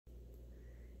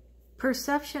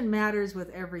perception matters with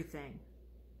everything.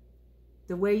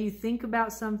 The way you think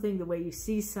about something, the way you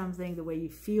see something, the way you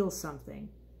feel something.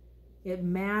 It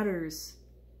matters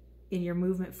in your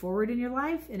movement forward in your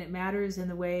life, and it matters in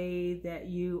the way that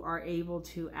you are able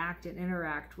to act and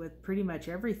interact with pretty much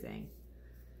everything.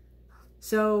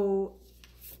 So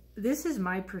this is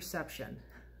my perception.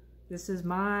 This is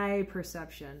my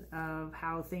perception of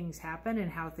how things happen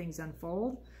and how things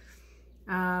unfold.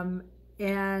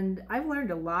 And I've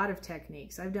learned a lot of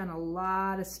techniques. I've done a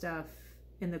lot of stuff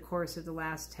in the course of the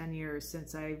last 10 years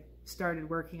since I started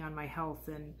working on my health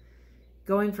and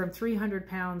going from 300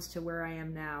 pounds to where I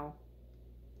am now.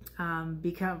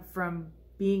 From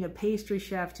being a pastry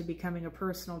chef to becoming a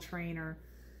personal trainer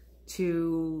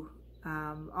to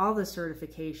all the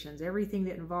certifications, everything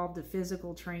that involved the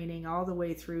physical training, all the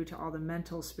way through to all the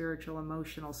mental, spiritual,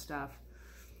 emotional stuff.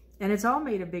 And it's all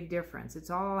made a big difference. It's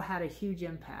all had a huge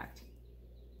impact.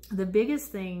 The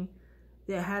biggest thing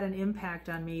that had an impact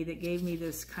on me, that gave me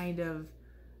this kind of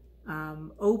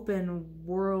open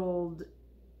world,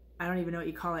 I don't even know what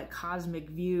you call it, cosmic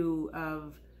view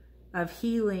of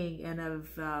healing and of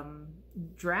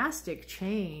drastic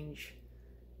change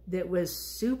that was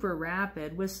super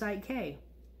rapid, was PSYCH-k.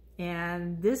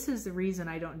 And this is the reason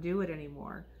I don't do it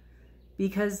anymore.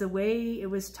 Because the way it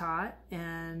was taught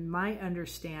and my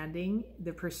understanding,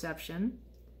 the perception,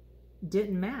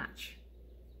 didn't match.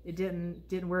 It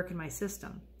didn't work in my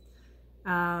system.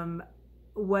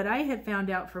 What I had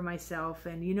found out for myself,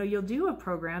 and you know, you'll do a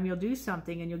program, you'll do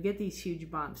something, and you'll get these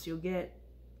huge bumps. You'll get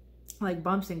like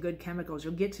bumps in good chemicals.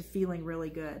 You'll get to feeling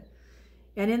really good.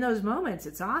 And in those moments,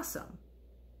 it's awesome.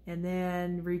 And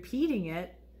then repeating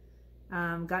it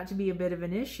got to be a bit of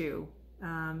an issue.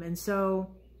 And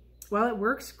so, well, it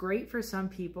works great for some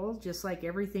people, just like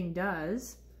everything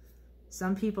does.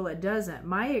 Some people it doesn't.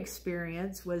 My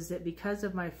experience was that because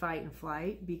of my fight and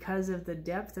flight, because of the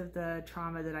depth of the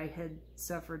trauma that I had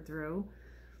suffered through,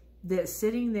 that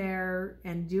sitting there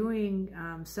and doing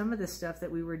some of the stuff that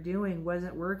we were doing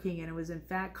wasn't working, and it was in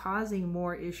fact causing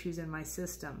more issues in my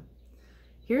system.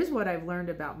 Here's what I've learned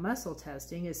about muscle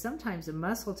testing is sometimes a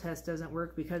muscle test doesn't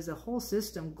work because the whole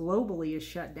system globally is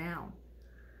shut down.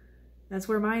 That's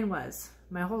where mine was.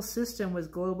 My whole system was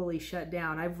globally shut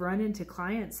down. I've run into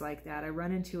clients like that. I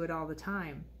run into it all the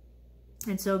time.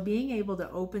 And so being able to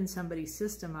open somebody's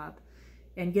system up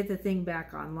and get the thing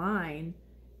back online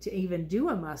to even do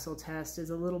a muscle test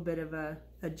is a little bit of a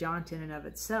jaunt in and of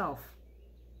itself.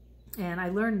 And I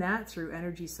learned that through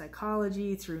energy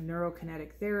psychology, through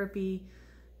neurokinetic therapy,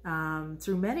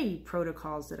 through many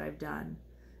protocols that I've done.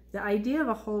 The idea of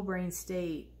a whole brain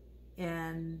state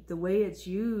and the way it's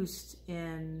used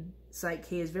in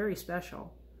PSYCH-k is very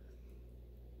special.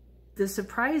 The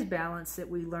surprise balance that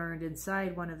we learned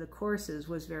inside one of the courses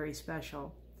was very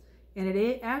special. And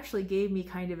it actually gave me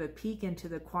kind of a peek into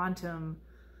the quantum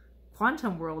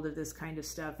world of this kind of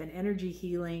stuff, and energy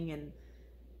healing,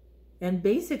 and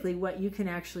basically what you can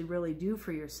actually really do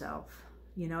for yourself.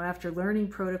 You know, after learning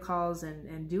protocols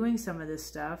and doing some of this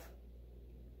stuff,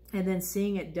 and then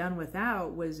seeing it done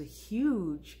without was a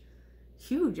huge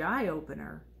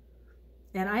eye-opener.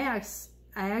 And I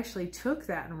actually took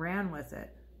that and ran with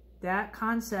it. That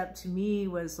concept to me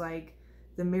was like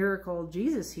the miracle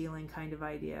Jesus healing kind of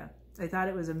idea. I thought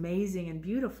it was amazing and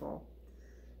beautiful.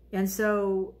 And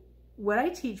so what I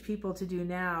teach people to do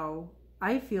now,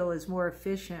 I feel, is more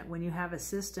efficient when you have a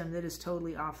system that is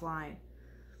totally offline.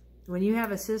 When you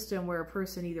have a system where a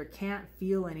person either can't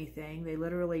feel anything, they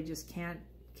literally just can't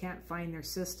find their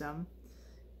system,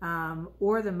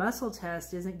 or the muscle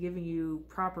test isn't giving you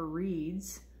proper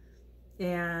reads,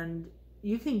 and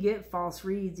you can get false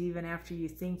reads even after you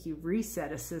think you've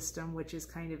reset a system, which is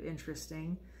kind of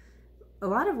interesting. A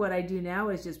lot of what I do now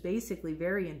is just basically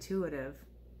very intuitive,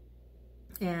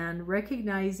 and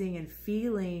recognizing and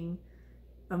feeling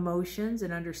emotions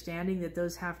and understanding that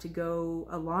those have to go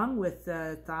along with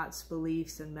the thoughts,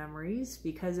 beliefs, and memories.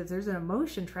 Because if there's an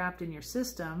emotion trapped in your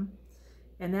system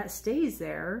and that stays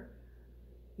there,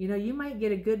 you know, you might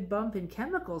get a good bump in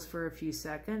chemicals for a few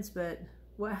seconds, but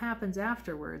what happens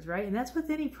afterwards, right? And that's with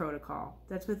any protocol.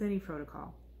 That's with any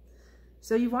protocol.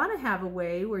 So you want to have a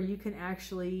way where you can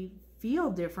actually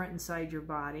feel different inside your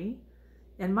body.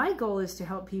 And my goal is to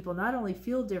help people not only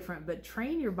feel different, but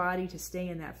train your body to stay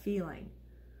in that feeling.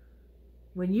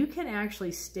 When you can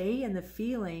actually stay in the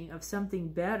feeling of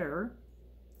something better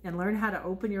and learn how to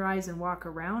open your eyes and walk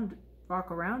around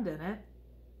in it,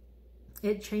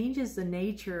 it changes the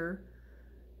nature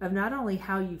of not only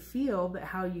how you feel, but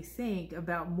how you think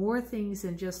about more things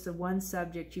than just the one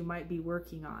subject you might be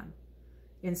working on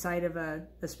inside of a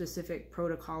specific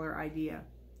protocol or idea.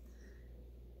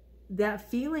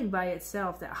 that feeling by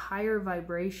itself, that higher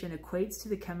vibration, equates to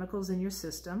the chemicals in your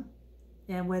system.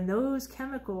 And when those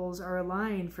chemicals are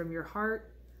aligned from your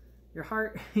heart,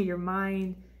 your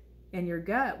mind, and your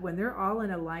gut, when they're all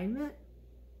in alignment,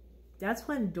 that's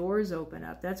when doors open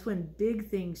up. That's when big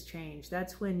things change.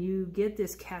 That's when you get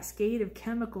this cascade of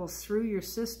chemicals through your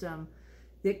system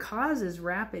that causes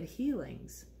rapid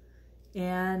healings.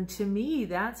 And to me,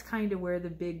 that's kind of where the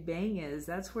big bang is.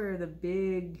 That's where the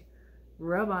big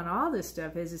rub on all this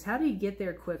stuff is how do you get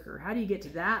there quicker? How do you get to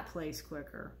that place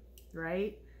quicker,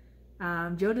 right?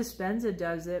 Joe Dispenza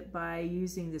does it by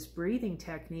using this breathing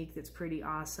technique that's pretty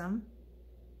awesome.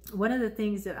 One of the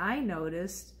things that I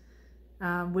noticed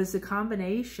was the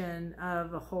combination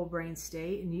of a whole brain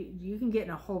state, and you can get in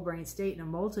a whole brain state in a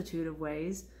multitude of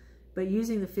ways, but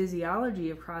using the physiology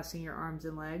of crossing your arms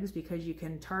and legs, because you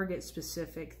can target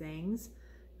specific things,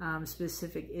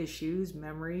 specific issues,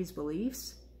 memories,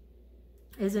 beliefs,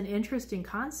 is an interesting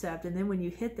concept. And then when you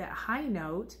hit that high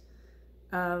note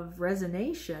of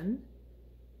resonation,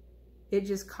 it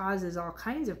just causes all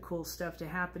kinds of cool stuff to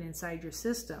happen inside your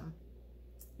system.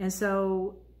 And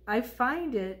so I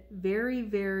find it very,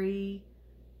 very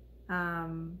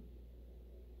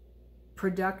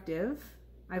productive.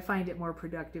 I find it more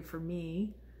productive for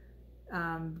me,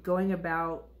 going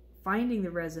about finding the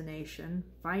resonation,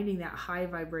 finding that high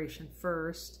vibration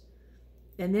first,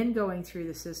 and then going through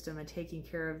the system and taking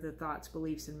care of the thoughts,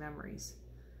 beliefs, and memories.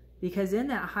 Because in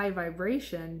that high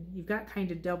vibration, you've got kind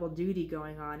of double duty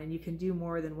going on, and you can do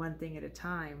more than one thing at a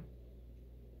time.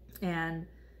 And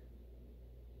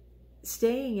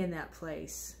staying in that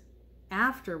place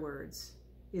afterwards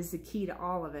is the key to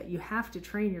all of it. You have to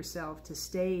train yourself to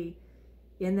stay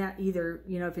in that, either,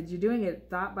 you know, if you're doing it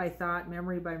thought by thought,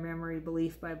 memory by memory,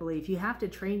 belief by belief, you have to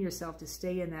train yourself to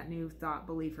stay in that new thought,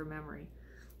 belief, or memory.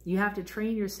 You have to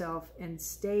train yourself and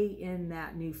stay in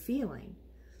that new feeling.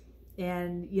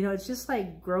 And, you know, it's just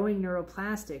like growing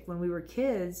neuroplastic. When we were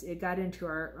kids, it got into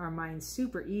our minds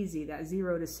super easy, that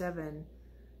 0 to 7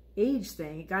 age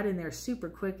thing. It got in there super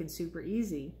quick and super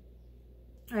easy.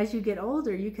 As you get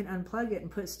older, you can unplug it and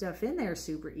put stuff in there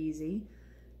super easy,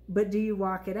 but do you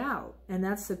walk it out? And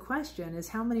that's the question, is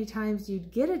how many times you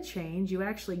get a change, you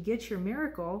actually get your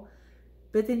miracle,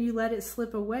 but then you let it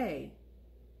slip away.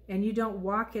 And you don't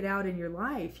walk it out in your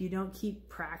life. You don't keep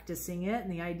practicing it.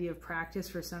 And the idea of practice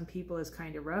for some people is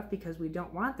kind of rough, because we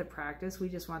don't want the practice. We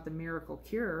just want the miracle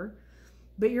cure.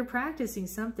 But you're practicing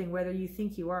something whether you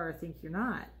think you are or think you're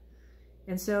not.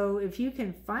 And so if you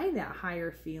can find that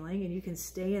higher feeling and you can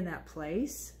stay in that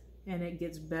place and it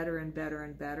gets better and better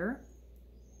and better,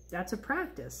 that's a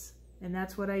practice. And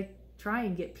that's what I try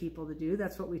and get people to do.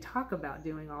 That's what we talk about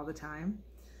doing all the time.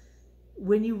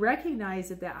 When you recognize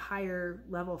that that higher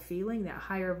level feeling, that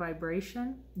higher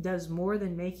vibration does more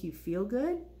than make you feel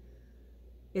good,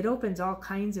 it opens all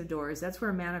kinds of doors. That's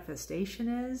where manifestation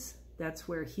is. That's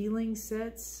where healing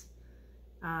sits.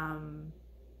 And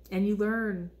you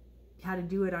learn how to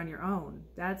do it on your own.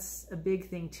 That's a big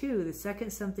thing too. The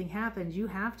second something happens, you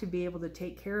have to be able to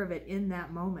take care of it in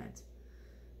that moment.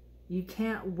 You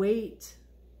can't wait,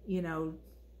 you know,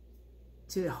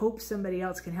 to hope somebody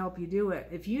else can help you do it.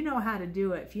 If you know how to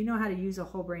do it, if you know how to use a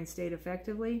whole brain state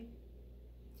effectively,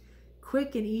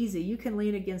 quick and easy, you can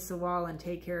lean against the wall and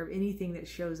take care of anything that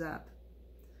shows up.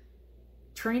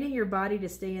 Training your body to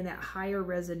stay in that higher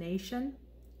resonation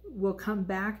will come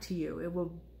back to you. It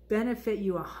will benefit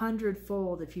you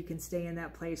 100-fold if you can stay in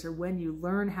that place, or when you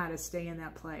learn how to stay in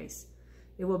that place.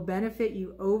 It will benefit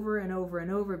you over and over and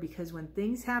over, because when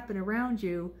things happen around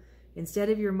you, instead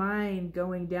of your mind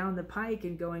going down the pike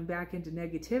and going back into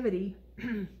negativity,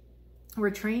 we're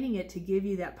training it to give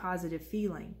you that positive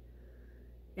feeling.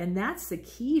 And that's the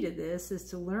key to this, is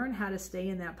to learn how to stay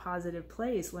in that positive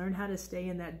place, learn how to stay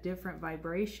in that different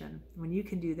vibration. When you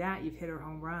can do that, you've hit a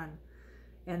home run.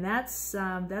 And that's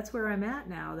where I'm at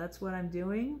now. That's what I'm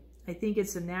doing. I think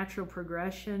it's a natural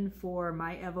progression for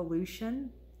my evolution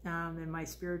and my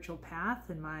spiritual path,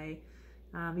 and my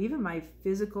even my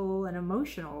physical and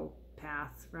emotional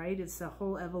path, right? It's the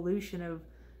whole evolution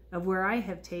of where I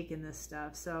have taken this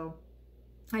stuff. So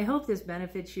I hope this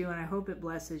benefits you, and I hope it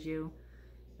blesses you.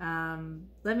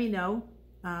 Let me know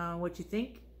what you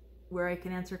think, where I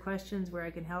can answer questions, where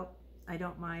I can help. I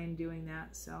don't mind doing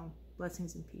that. So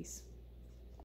blessings and peace.